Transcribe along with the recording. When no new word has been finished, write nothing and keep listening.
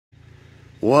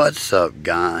What's up,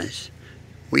 guys?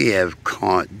 We have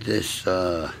caught this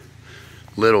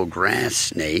little grass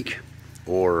snake,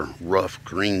 or rough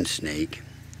green snake,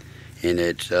 and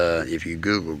it's if you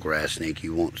Google grass snake,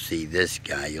 you won't see this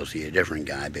guy. You'll see a different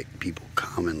guy, but people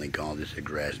commonly call this a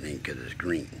grass snake because it's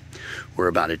green. We're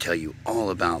about to tell you all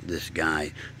about this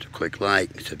guy, so click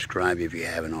like, subscribe if you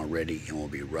haven't already, and we'll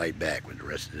be right back with the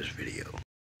rest of this video.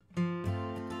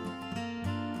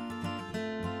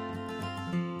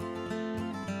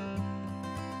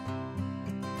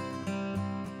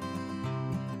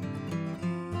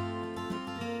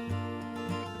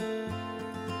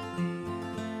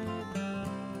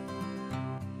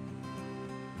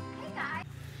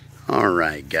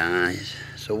 Alright guys,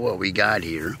 so what we got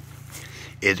here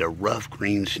is a rough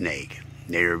green snake.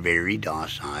 They're very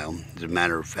docile. As a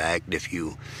matter of fact, if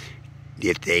you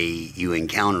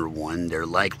encounter one, they're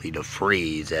likely to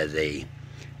freeze as a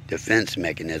defense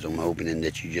mechanism, hoping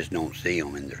that you just don't see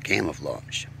them, and they're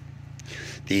camouflaged.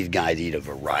 These guys eat a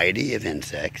variety of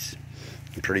insects,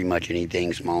 pretty much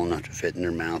anything small enough to fit in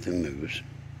their mouth and moves.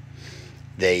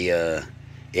 They,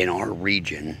 in our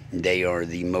region, they are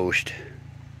the most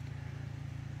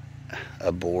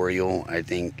arboreal. I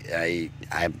think I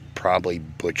probably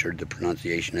butchered the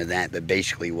pronunciation of that, but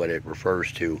basically what it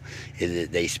refers to is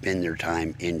that they spend their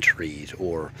time in trees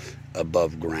or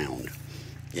above ground,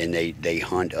 and they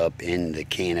hunt up in the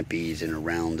canopies and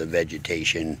around the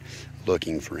vegetation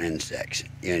looking for insects.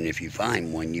 And if you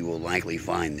find one, you will likely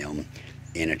find them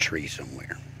in a tree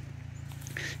somewhere.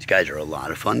 These guys are a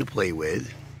lot of fun to play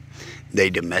with.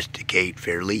 They domesticate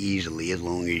fairly easily as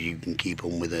long as you can keep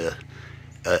them with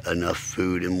enough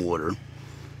food and water.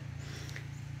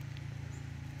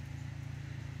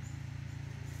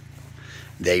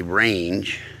 They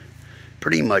range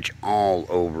pretty much all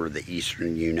over the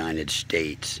eastern United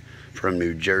States, from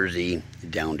New Jersey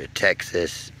down to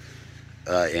Texas,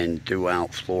 and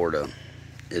throughout Florida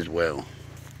as well.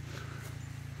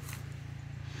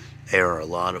 They are a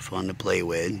lot of fun to play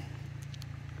with.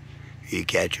 If you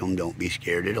catch them, don't be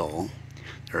scared at all.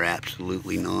 They're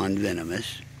absolutely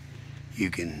non-venomous. You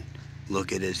can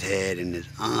look at his head and his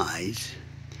eyes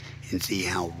and see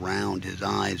how round his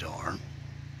eyes are,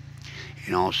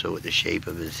 and also at the shape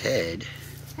of his head.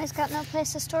 He's got no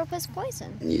place to store his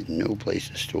poison. He's no place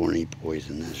to store any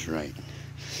poison, that's right.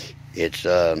 It's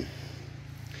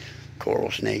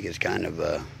coral snake is kind of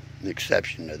an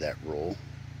exception to that rule,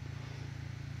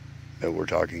 but we're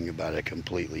talking about a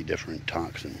completely different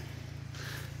toxin.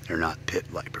 They're not pit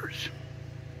vipers.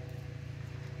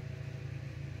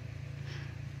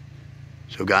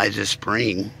 So guys, this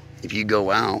spring, if you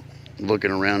go out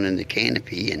looking around in the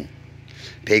canopy and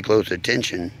pay close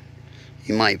attention,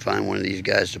 you might find one of these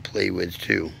guys to play with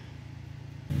too.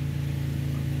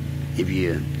 If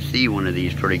you see one of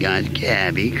these pretty guys,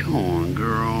 Gabby, come on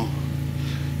girl.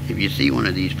 If you see one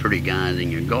of these pretty guys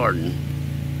in your garden,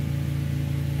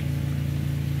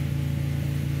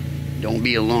 don't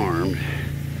be alarmed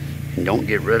and don't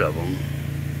get rid of them,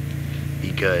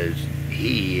 because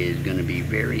he is going to be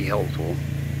very helpful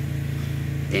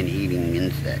in eating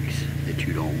insects that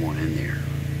you don't want in there.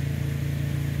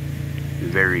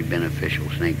 Very beneficial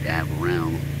snake to have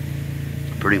around.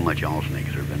 Pretty much all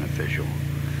snakes are beneficial.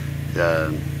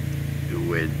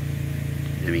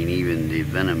 Even the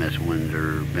venomous ones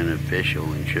are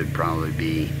beneficial and should probably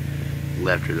be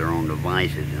left to their own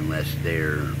devices unless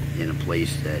they're in a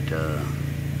place that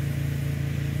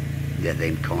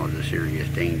they cause a serious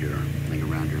danger, like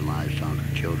around your livestock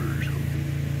or children or something.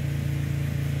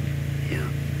 Yeah,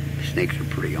 snakes are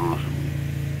pretty awesome.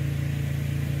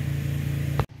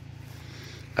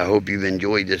 I hope you've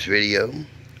enjoyed this video.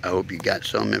 I hope you got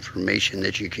some information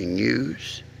that you can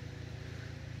use.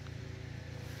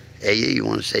 Aya, you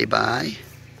want to say bye?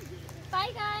 Bye,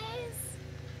 guys.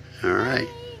 All right.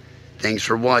 Bye. Thanks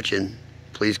for watching.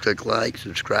 Please click like,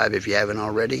 subscribe if you haven't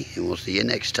already, and we'll see you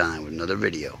next time with another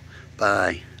video.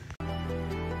 Bye.